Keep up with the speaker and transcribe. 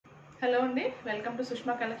Hello అండి, welcome to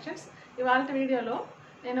Sushma collections. ఇవాళ వీడియోలో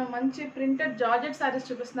నేను మంచి ప్రింటెడ్ జార్జెట్ సారీస్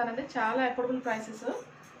చూపిస్తున్నానండి. చాలా అఫోర్డబుల్ ప్రైసెస్.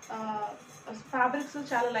 ఫ్యాబ్రిక్స్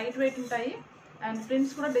చాలా లైట్ వెయిట్ ఉంటాయి అండ్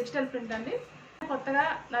ప్రింట్స్ కూడా డిజిటల్ ప్రింట్ అండి. కొత్తగా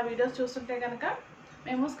నా వీడియోస్ చూస్తుంటే కనుక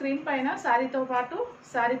మేము స్క్రీన్ పైన శారీతో పాటు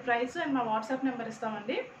శారీ ప్రైస్ అండ్ మా వాట్సాప్ నెంబర్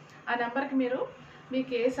ఇస్తామండి. ఆ నెంబర్కి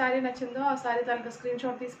మీకు ఏ శారీ నచ్చిందో ఆ శారీ తాలూకా స్క్రీన్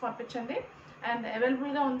షాట్ తీసి పంపించండి. అండ్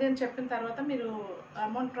అవైలబుల్గా ఉంది అని చెప్పిన తర్వాత మీరు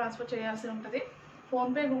అమౌంట్ ట్రాన్స్ఫర్ చేయాల్సి ఉంటుంది.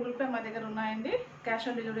 ఫోన్పే, గూగుల్ పే మా దగ్గర ఉన్నాయండి. క్యాష్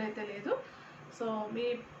ఆన్ డెలివరీ అయితే లేదు. సో మీ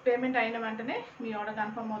పేమెంట్ అయిన వెంటనే మీ ఆర్డర్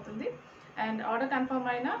కన్ఫర్మ్ అవుతుంది. అండ్ ఆర్డర్ కన్ఫర్మ్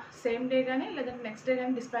అయినా సేమ్ డే కానీ లేదంటే నెక్స్ట్ డే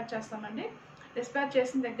కానీ డిస్పాచ్ చేస్తామండి. డిస్పాచ్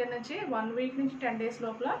చేసిన దగ్గర నుంచి 1 వీక్ నుంచి 10 డేస్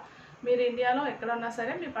లోపల మీరు ఇండియాలో ఎక్కడ ఉన్నా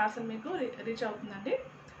సరే మీ పార్సల్ మీకు రీచ్ అవుతుందండి.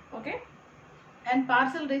 ఓకే. అండ్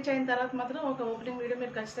పార్సల్ రీచ్ అయిన తర్వాత మాత్రం ఒక ఓపెనింగ్ వీడియో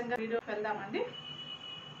మీరు ఖచ్చితంగా వెళ్దామండి.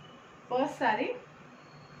 ఫస్ట్ శారీ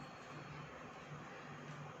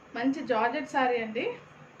మంచి జార్జెట్ శారీ అండి.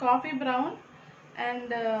 Coffee brown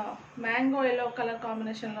and mango yellow colour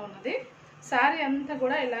కాంబినేషన్లో ఉన్నది. శారీ అంతా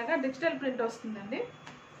కూడా ఇలాగా డిజిటల్ ప్రింట్ వస్తుందండి.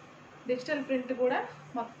 డిజిటల్ ప్రింట్ కూడా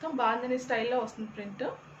మొత్తం బాందిని స్టైల్లో వస్తుంది. ప్రింట్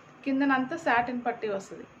కిందనంతా సాటిన్ పట్టి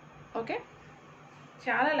వస్తుంది. ఓకే,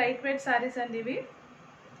 చాలా లైట్ వెయిట్ శారీస్ అండి ఇవి.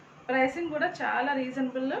 ప్రైసింగ్ కూడా చాలా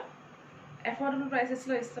రీజనబుల్ అఫోర్డబుల్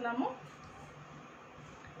ప్రైసెస్లో ఇస్తున్నాము.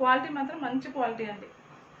 క్వాలిటీ మాత్రం మంచి క్వాలిటీ అండి.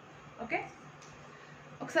 ఓకే,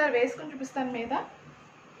 ఒకసారి వేసుకొని చూపిస్తాను. మీద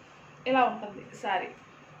ఇలా ఉంటుంది శారీ.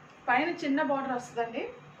 పైన చిన్న బార్డర్ వస్తుందండి,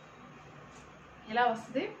 ఇలా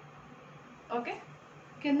వస్తుంది. ఓకే,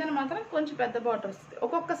 కిందన మాత్రం కొంచెం పెద్ద బార్డర్ వస్తుంది.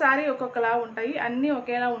 ఒక్కొక్క శారీ ఒక్కొక్కలా ఉంటాయి, అన్నీ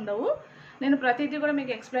ఒకేలా ఉండవు. నేను ప్రతిదీ కూడా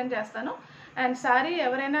మీకు ఎక్స్ప్లెయిన్ చేస్తాను. అండ్ శారీ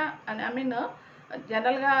ఎవరైనా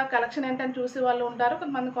జనరల్గా కలెక్షన్ ఏంటని చూసి వాళ్ళు ఉంటారు,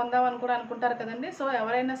 కొంతమంది కొందామని కూడా అనుకుంటారు కదండి. సో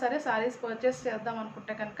ఎవరైనా సరే శారీస్ పర్చేస్ చేద్దాం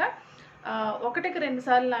అనుకుంటే కనుక 1కి 2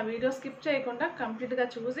 సార్లు నా వీడియో స్కిప్ చేయకుండా కంప్లీట్గా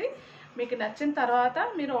చూసి మీకు నచ్చిన తర్వాత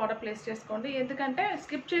మీరు ఆర్డర్ ప్లేస్ చేసుకోండి. ఎందుకంటే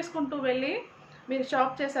స్కిప్ చేసుకుంటూ వెళ్ళి మీరు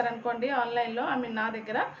షాప్ చేశారనుకోండి ఆన్లైన్లో, నా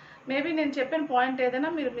దగ్గర మేబీ నేను చెప్పిన పాయింట్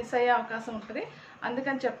ఏదైనా మీరు మిస్ అయ్యే అవకాశం ఉంటుంది.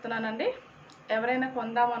 అందుకని చెప్తున్నానండి. ఎవరైనా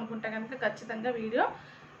కొందాం అనుకుంటే కనుక ఖచ్చితంగా వీడియో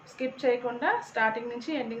స్కిప్ చేయకుండా స్టార్టింగ్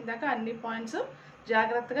నుంచి ఎండింగ్ దాకా అన్ని పాయింట్స్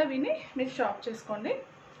జాగ్రత్తగా విని మీరు షాప్ చేసుకోండి.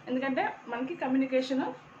 ఎందుకంటే మనకి కమ్యూనికేషన్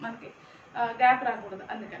గ్యాప్ రాకూడదు.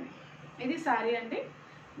 అందుకని ఇది శారీ అండి.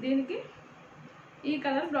 దీనికి ఈ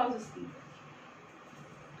కలర్ బ్లౌజ్ వస్తుంది.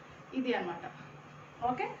 ఇది అన్నమాట.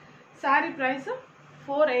 Okay, sari price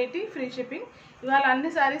 480 free shipping. ఇవాళ అన్ని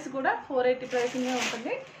శారీస్ కూడా 480 ప్రైసింగే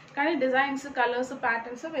ఉంటుంది. కానీ డిజైన్స్, కలర్స్,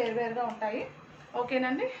 ప్యాటర్న్స్ వేరువేరుగా ఉంటాయి.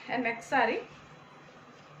 ఓకేనండి. అండ్ నెక్స్ట్ శారీ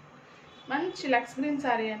మంచి లక్స్ గ్రీన్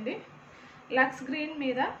శారీ అండి. లక్స్ గ్రీన్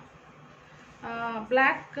మీద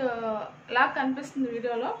బ్లాక్ లాగా కనిపిస్తుంది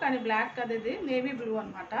వీడియోలో, కానీ బ్లాక్ కాదు, ఇది నేవీ బ్లూ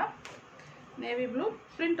అనమాట. నేవీ బ్లూ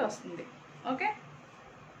ప్రింట్ వస్తుంది. ఓకే,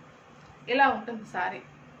 ఇలా ఉంటుంది శారీ.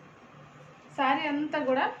 శారీ అంతా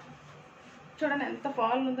కూడా చూడండి ఎంత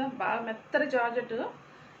ఫాల్ ఉందో, బాగా మెత్తటి జార్జెట్.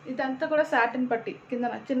 ఇదంతా కూడా సాటిన్ పట్టి,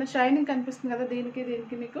 కింద చిన్న షైనింగ్ కనిపిస్తుంది కదా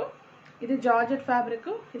దీనికి మీకు. ఇది జార్జెట్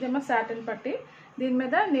ఫ్యాబ్రిక్, ఇదేమో సాటిన్ పట్టి. దీని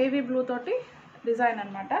మీద నేవీ బ్లూ తోటి డిజైన్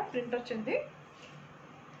అనమాట, ప్రింట్ వచ్చింది.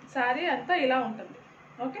 శారీ అంతా ఇలా ఉంటుంది.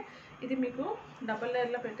 ఓకే, ఇది మీకు డబుల్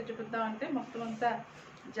లేయర్లో పెట్టి చూపిద్దామంటే మొత్తం అంతా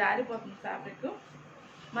జారిపోతుంది ఫ్యాబ్రిక్.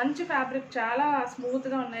 మంచి ఫ్యాబ్రిక్, చాలా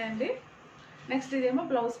స్మూత్గా ఉన్నాయండి. నెక్స్ట్ ఇదేమో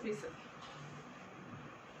బ్లౌజ్ పీస్.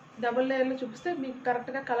 డబుల్ లేయర్లో చూపిస్తే మీకు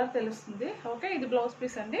కరెక్ట్గా కలర్ తెలుస్తుంది. ఓకే, ఇది బ్లౌజ్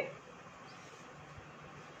పీస్ అండి.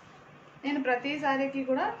 నేను ప్రతి శారీకి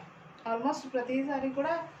కూడా ఆల్మోస్ట్ ప్రతి శారీ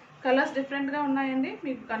కూడా కలర్స్ డిఫరెంట్గా ఉన్నాయండి.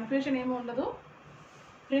 మీకు కన్ఫ్యూజన్ ఏమి ఉండదు.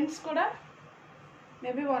 ప్రింట్స్ కూడా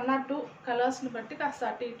మేబీ 1 or 2 కలర్స్ని బట్టి కాస్త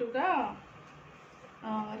అటు ఇటుగా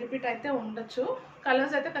రిపీట్ అయితే ఉండొచ్చు.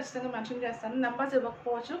 కలర్స్ అయితే ఖచ్చితంగా మెన్షన్ చేస్తాను. నెంబర్స్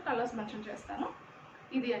ఇవ్వకపోవచ్చు, కలర్స్ మెన్షన్ చేస్తాను.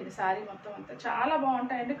 ఇది అండి శారీ మొత్తం అంతా. చాలా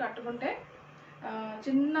బాగుంటాయండి కట్టుకుంటే.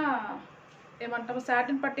 చిన్న ఏమంటాము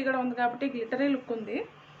సాటిన్ పట్టి కూడా ఉంది కాబట్టి గ్లిటరీ లుక్ ఉంది.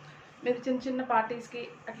 మీరు చిన్న చిన్న పార్టీస్కి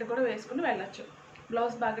అట్లా కూడా వేసుకుని వెళ్ళచ్చు,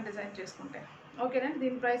 బ్లౌజ్ బాగా డిజైన్ చేసుకుంటే. ఓకేనండి.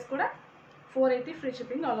 దీని ప్రైస్ కూడా 480 free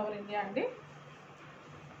shipping all over India అండి.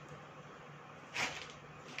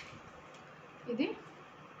 ఇది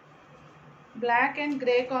బ్లాక్ అండ్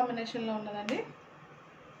గ్రే కాంబినేషన్లో ఉన్నదండి.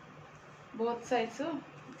 బోత్ సైడ్స్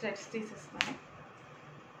థ్రెడ్స్ తీసేస్తున్నాను.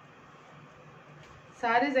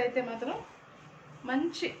 శారీస్ అయితే మాత్రం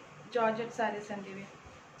మంచి జార్జెట్ శారీస్ అండి ఇవి.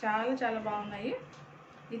 చాలా చాలా బాగున్నాయి.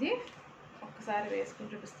 ఇది ఒక్కసారి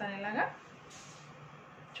వేసుకుని చూపిస్తాను. ఇలాగా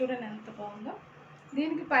చూడండి ఎంత బాగుందో.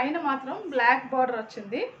 దీనికి పైన మాత్రం బ్లాక్ బార్డర్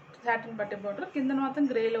వచ్చింది, సాటిన్ పట్టి బార్డర్. కింద మాత్రం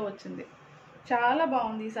గ్రేలో వచ్చింది. చాలా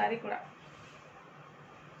బాగుంది ఈ శారీ కూడా.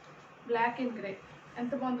 బ్లాక్ అండ్ గ్రే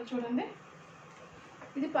ఎంత బాగుందో చూడండి.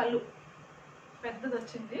 ఇది పళ్ళు పెద్దది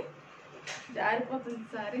వచ్చింది, జారిపోతుంది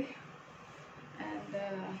శారీ. అండ్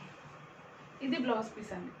ఇది బ్లౌజ్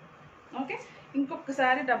పీస్ అండి. ఓకే,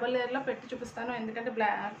 ఇంకొకసారి డబల్ లేయర్లో పెట్టి చూపిస్తాను, ఎందుకంటే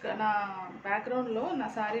నా బ్యాక్గ్రౌండ్లో నా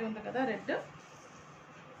శారీ ఉంది కదా రెడ్,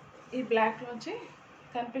 ఈ బ్లాక్ నుంచి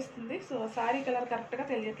కనిపిస్తుంది. సో శారీ కలర్ కరెక్ట్గా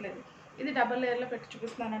తెలియట్లేదు. ఇది డబల్ లేయర్లో పెట్టి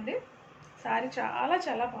చూపిస్తున్నానండి. శారీ చాలా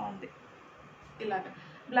చాలా బాగుంది. ఇలాగ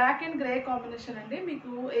బ్లాక్ అండ్ గ్రే కాంబినేషన్ అండి. మీకు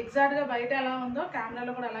ఎగ్జాక్ట్గా బయట ఎలా ఉందో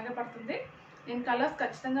కెమెరాలో కూడా అలాగే పడుతుంది. నేను కలర్స్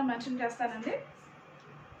ఖచ్చితంగా మెన్షన్ చేస్తానండి.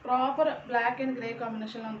 ప్రాపర్ బ్లాక్ అండ్ గ్రే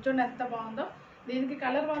కాంబినేషన్లో ఉంది. చూడండి ఎంత బాగుందో. దీనికి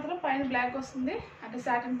కలర్ మాత్రం పైన బ్లాక్ వస్తుంది, అంటే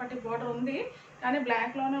సాటిన్ పట్టి బోర్డర్ ఉంది, కానీ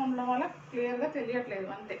బ్లాక్లోనే ఉండడం వల్ల క్లియర్గా తెలియట్లేదు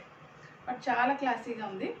అంతే. బట్ చాలా క్లాసీగా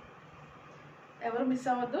ఉంది. ఎవరు మిస్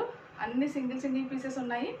అవ్వద్దు. అన్ని సింగిల్ పీసెస్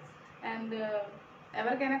ఉన్నాయి. అండ్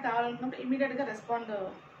ఎవరికైనా కావాలనుకుంటే ఇమీడియట్గా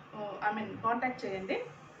కాంటాక్ట్ చేయండి.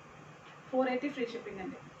 480 ఫ్రీ షిప్పింగ్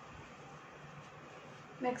అండి.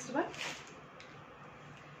 నెక్స్ట్ వన్,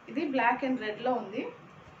 ఇది బ్లాక్ అండ్ రెడ్లో ఉంది.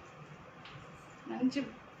 మంచి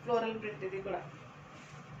ఫ్లోరల్ ప్రింట్. ఇది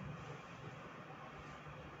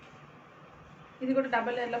కూడా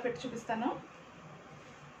డబల్ లేయర్లో పెట్టి చూపిస్తాను.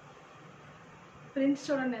 ప్రింట్స్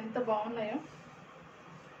చూడండి ఎంత బాగున్నాయో.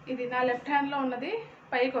 ఇది నా లెఫ్ట్ హ్యాండ్లో ఉన్నది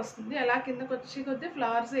పైకి వస్తుంది, అలా కిందకు వచ్చి కొద్దీ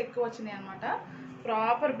ఫ్లవర్స్ ఎక్కువ వచ్చినాయి అనమాట.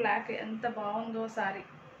 ప్రాపర్ బ్లాక్, ఎంత బాగుందో సారీ.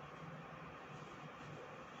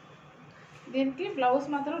 దీనికి బ్లౌజ్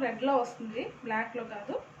మాత్రం రెడ్లో వస్తుంది, బ్లాక్లో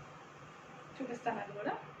కాదు. చూపిస్తాను అది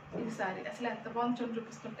కూడా. ఇది సారీ అసలు ఎంత బాగుంది చూడండి,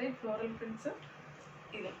 చూపిస్తుంటే ఈ ఫ్లోరల్ ప్రింట్స్.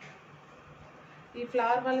 ఇది ఈ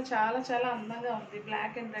ఫ్లవర్ వల్ల చాలా చాలా అందంగా ఉంది.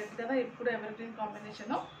 బ్లాక్ అండ్ రెడ్ కదా, ఇప్పుడు ఎవర్-గ్రీన్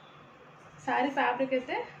కాంబినేషను. శారీ ఫ్యాబ్రిక్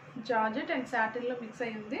అయితే జార్జెట్ అండ్ సాటిన్లో మిక్స్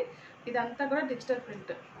అయ్యింది. ఇదంతా కూడా డిజిటల్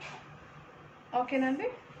ప్రింట్. ఓకేనండి.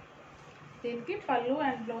 దీనికి పళ్ళు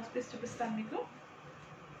అండ్ బ్లౌజ్ పీస్ చూపిస్తాను మీకు.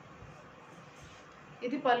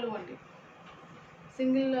 ఇది పళ్ళు అండి.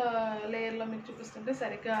 సింగిల్ లేయర్లో మీకు చూపిస్తుంటే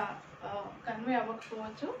సరిగ్గా కన్వే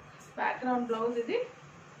అవ్వకపోవచ్చు. బ్యాక్గ్రౌండ్ బ్లౌజ్ ఇది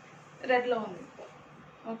రెడ్లో ఉంది.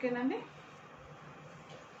 ఓకేనండి.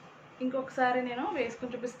 ఇంకొకసారి నేను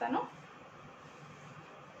వేసుకొని చూపిస్తాను.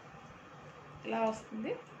 ఇలా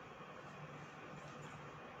వస్తుంది.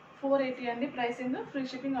 480 అండి pricing. Free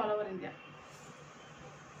shipping all over India.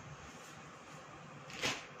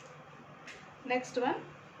 Next one,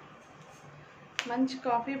 మంచి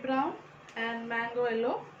coffee brown and mango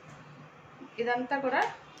yellow. ఇదంతా కూడా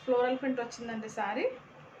ఫ్లోరల్ ప్రింట్ వచ్చిందండి సారీ.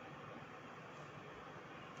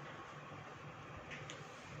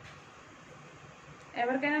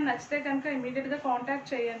 ఎవరికైనా నచ్చితే కనుక ఇమీడియట్గా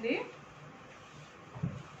కాంటాక్ట్ చేయండి,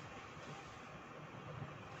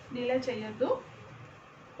 డిలే చేయొద్దు.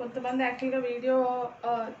 కొంతమంది యాక్చువల్గా వీడియో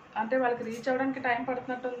అంటే వాళ్ళకి రీచ్ అవ్వడానికి టైం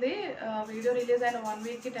పడుతున్నట్టుంది. వీడియో రిలీజ్ అయిన 1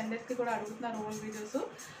 వీక్కి 10 డేస్కి కూడా అడుగుతున్నారు ఓల్డ్ వీడియోస్.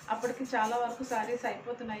 అప్పటికి చాలా వరకు శారీస్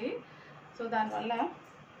అయిపోతున్నాయి. సో దానివల్ల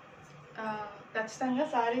ఖచ్చితంగా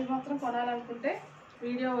శారీస్ మాత్రం కొనాలనుకుంటే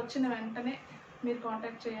వీడియో వచ్చిన వెంటనే మీరు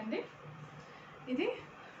కాంటాక్ట్ చేయండి. ఇది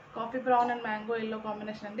coffee brown and mango yellow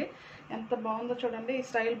combination అండి. ఎంత బాగుందో చూడండి. ఈ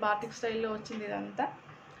స్టైల్ బాటిక్ స్టైల్లో వచ్చింది ఇదంతా.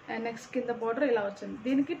 అండ్ నెక్స్ట్ కింద బార్డర్ ఇలా వచ్చింది.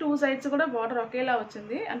 దీనికి 2 సైడ్స్ కూడా బార్డర్ ఒకేలా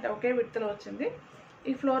వచ్చింది, అంటే ఒకే విడ్త్లో వచ్చింది.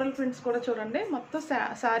 ఈ ఫ్లోరల్ ప్రింట్స్ కూడా చూడండి. మొత్తం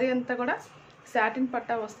శారీ అంతా కూడా సాటిన్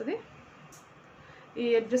పట్టా వస్తుంది. ఈ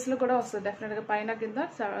ఎడ్జెస్లో కూడా వస్తుంది డెఫినెట్గా, పైన కింద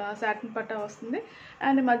సాటిన్ పట్టా వస్తుంది.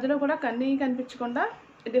 అండ్ మధ్యలో కూడా కనిపించకుండా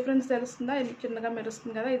డిఫరెన్స్ తెలుస్తుందా, ఇది చిన్నగా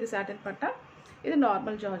మెరుస్తుంది కదా, ఇది సాటిన్ పట్టా, ఇది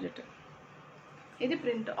నార్మల్ జార్జెట్. ఇది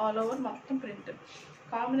ప్రింట్ ఆల్ ఓవర్ మొత్తం ప్రింట్.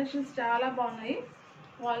 కాంబినేషన్స్ చాలా బాగున్నాయి,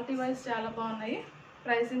 క్వాలిటీ వైజ్ చాలా బాగున్నాయి.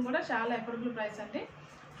 ప్రైసింగ్ కూడా చాలా అఫోర్డబుల్ ప్రైస్ అండి.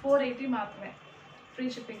 480 మాత్రమే ఫ్రీ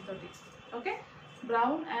షిప్పింగ్ తోటి. Okay,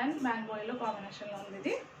 brown and mango yellow కాంబినేషన్లో ఉంది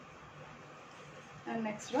ఇది. అండ్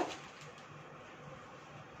నెక్స్ట్ వన్,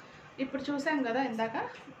 ఇప్పుడు చూసాం కదా ఇందాక,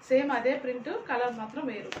 సేమ్ అదే ప్రింట్, కలర్ మాత్రం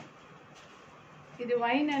వేరు. ఇది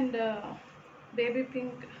wine and baby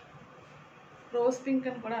pink, rose pink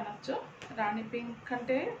అని కూడా అనొచ్చు. రాణి పింక్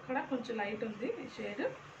అంటే కూడా కొంచెం లైట్ ఉంది ఈ షేడ్.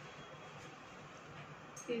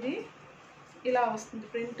 ఇది ఇలా వస్తుంది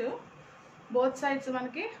ప్రింట్. బోత్ సైడ్స్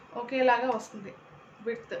మనకి ఒకేలాగా వస్తుంది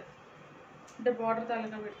విడ్త్, అంటే బార్డర్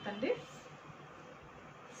తాలూకా విడ్త్ అండి.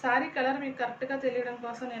 సారీ కలర్ మీకు కరెక్ట్గా తెలియడం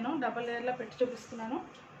కోసం నేను డబల్ లేయర్లో పెట్టి చూపిస్తున్నాను.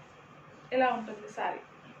 ఇలా ఉంటుంది sorry.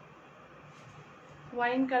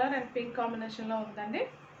 Wine colour and pink కాంబినేషన్లో ఉందండి.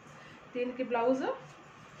 దీనికి బ్లౌజ్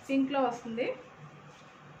పింక్లో వస్తుంది,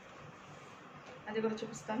 అది కూడా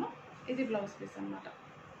చూపిస్తాను. ఇది బ్లౌజ్ పీస్ అన్నమాట.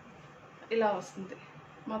 ఇలా వస్తుంది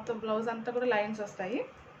మొత్తం. బ్లౌజ్ అంతా కూడా లైన్స్ వస్తాయి.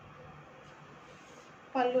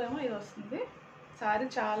 పళ్ళు ఏమో ఇది వస్తుంది. సారీ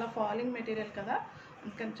చాలా ఫాలింగ్ మెటీరియల్ కదా,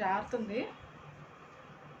 అందుకని జారుతుంది.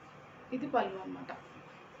 ఇది పళ్ళు అన్నమాట.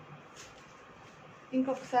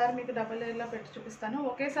 ఇంకొకసారి మీకు డబల్ లేయర్లో పెట్టి చూపిస్తాను.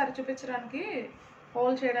 ఒకేసారి చూపించడానికి,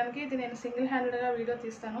 హోల్డ్ చేయడానికి ఇది నేను సింగిల్ హ్యాండెడ్గా వీడియో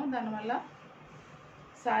తీస్తాను. దానివల్ల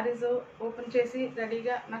సారీస్ ఓపెన్ చేసి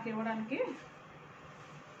రెడీగా నాకు ఇవ్వడానికి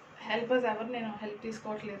హెల్పర్స్ ఎవరు నేను హెల్ప్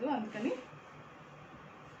తీసుకోవట్లేదు, అందుకని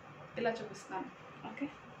ఇలా చూపిస్తాను. ఓకే,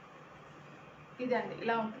 ఇదే అండి,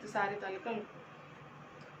 ఇలా ఉంటుంది సారీ తాలూకా లుక్.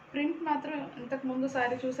 ప్రింట్ మాత్రం ఇంతకుముందు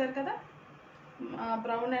సారీ చూసారు కదా,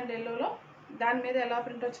 బ్రౌన్ అండ్ ఎల్లోలో, దాని మీద ఎలా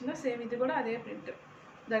ప్రింట్ వచ్చిందో సేమ్ ఇది కూడా అదే ప్రింట్.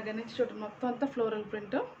 దగ్గర నుంచి చూడండి, మొత్తం అంతా floral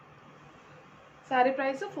print. Sorry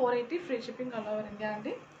price 480, free shipping all over India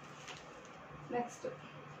అండి. నెక్స్ట్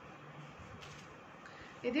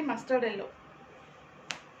ఇది mustard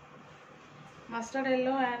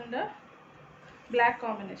yellow and black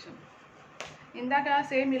combination. ఇందాక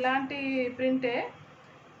సేమ్ ఇలాంటి ప్రింటే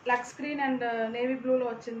లక్స్ గ్రీన్ అండ్ నేవీ బ్లూలో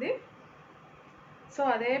వచ్చింది. సో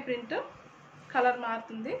అదే ప్రింట్, కలర్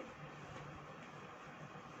మారుతుంది.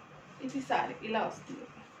 ఇది సారీ ఇలా వస్తుంది.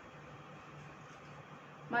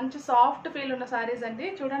 మంచి సాఫ్ట్ ఫీల్ ఉన్న సారీస్ అండి.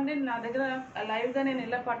 చూడండి, నా దగ్గర లైవ్గా నేను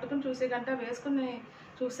ఇలా పట్టుకుని చూసే గంట వేసుకుని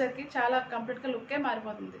చూసేసరికి చాలా కంప్లీట్గా లుక్కే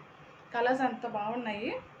మారిపోతుంది. కలర్స్ అంత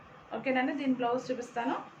బాగున్నాయి. ఓకేనండి, దీని బ్లౌజ్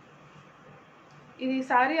చూపిస్తాను. ఇది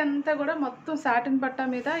సారీ అంతా కూడా మొత్తం సాటిన్ పట్టా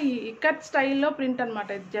మీద ఈ ఇక్కత్ స్టైల్లో ప్రింట్ అనమాట.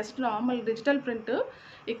 ఇది just normal digital print.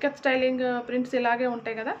 Ikat styling prints ఇలాగే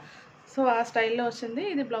ఉంటాయి కదా, సో ఆ స్టైల్లో వచ్చింది.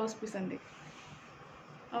 ఇది బ్లౌజ్ పీస్ అండి.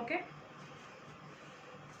 ఓకే,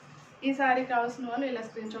 ఈ సారీ కావాల్సిన వాళ్ళు ఇలా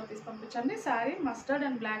స్క్రీన్ షాట్ తీసి పంపించండి. సారీ మస్టర్డ్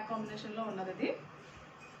అండ్ బ్లాక్ కాంబినేషన్లో ఉన్నది. ఇది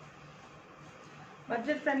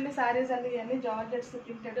బడ్జెట్ ఫ్రెండ్లీ సారీస్ అండి, ఇవన్నీ జార్జెట్స్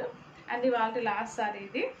ప్రింటెడ్. అండ్ ఇవాళ లాస్ట్ సారీ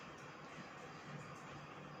ఇది.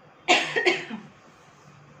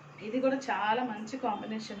 ఇది కూడా చాలా మంచి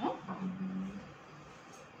కాంబినేషను.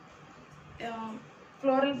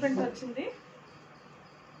 ఫ్లోరల్ ప్రింట్ వచ్చింది,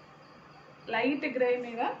 లైట్ గ్రే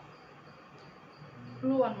మీద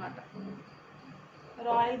బ్లూ అనమాట.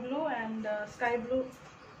 Royal blue and sky blue.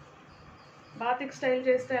 Batik style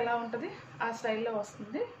చేస్తే ఎలా ఉంటుంది ఆ స్టైల్లో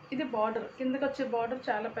వస్తుంది. ఇది బార్డర్, కిందకి వచ్చే బార్డర్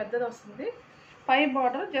చాలా పెద్దది వస్తుంది. పై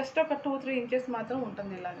బార్డర్ జస్ట్ ఒక 2-3 ఇంచెస్ మాత్రం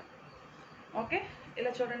ఉంటుంది ఇలాగా. ఓకే,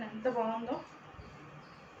 ఇలా చూడండి ఎంత బాగుందో.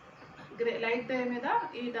 గ్రే లైట్ గ్రే మీద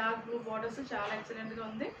ఈ డార్క్ బ్లూ బార్డర్స్ చాలా ఎక్సలెంట్గా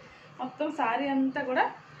ఉంది. మొత్తం సారీ అంతా కూడా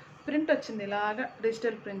ప్రింట్ వచ్చింది ఇలాగా,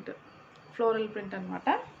 డిజిటల్ ప్రింట్, ఫ్లోరల్ ప్రింట్ అనమాట.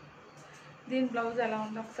 దీని బ్లౌజ్ ఎలా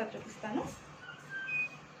ఉందో ఒకసారి చూపిస్తాను.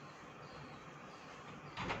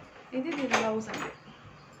 ఇది దీని బ్లౌజ్ అండి,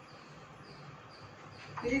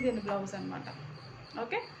 ఇది దీని బ్లౌజ్ అనమాట.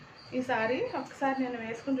 ఓకే, ఈ సారీ ఒకసారి నేను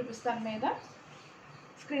వేసుకుని చూపిస్తాను మీద,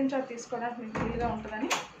 స్క్రీన్ షాట్ తీసుకోవడానికి మీకు వీలుగా ఉంటుందని.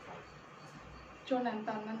 చూడండి ఎంత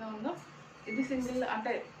అందంగా ఉందో. ఇది సింగిల్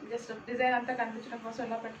అంటే జస్ట్ డిజైన్ అంతా కనిపించడం కోసం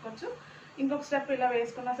ఇలా పెట్టుకోవచ్చు. ఇంకొక స్టెప్ ఇలా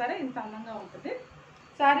వేసుకున్నా సరే ఇంత అందంగా ఉంటుంది.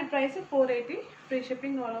 Sorry price 480, free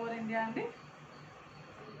shipping all over India అండి.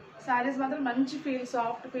 సారీస్ మాత్రం మంచి feel,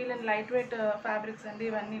 soft feel and light weight fabrics అండి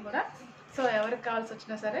ఇవన్నీ కూడా. సో ఎవరికి కావాల్సి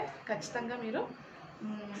వచ్చినా సరే ఖచ్చితంగా మీరు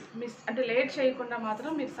అంటే లేట్ చేయకుండా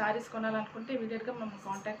మాత్రం మీరు సారీస్ కొనాలనుకుంటే ఇమీడియట్గా మమ్మల్ని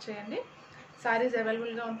కాంటాక్ట్ చేయండి. సారీస్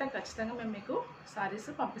అవైలబుల్గా ఉంటే ఖచ్చితంగా మేము మీకు సారీస్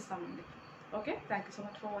పంపిస్తామండి. Okay, thank you so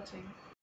much for watching.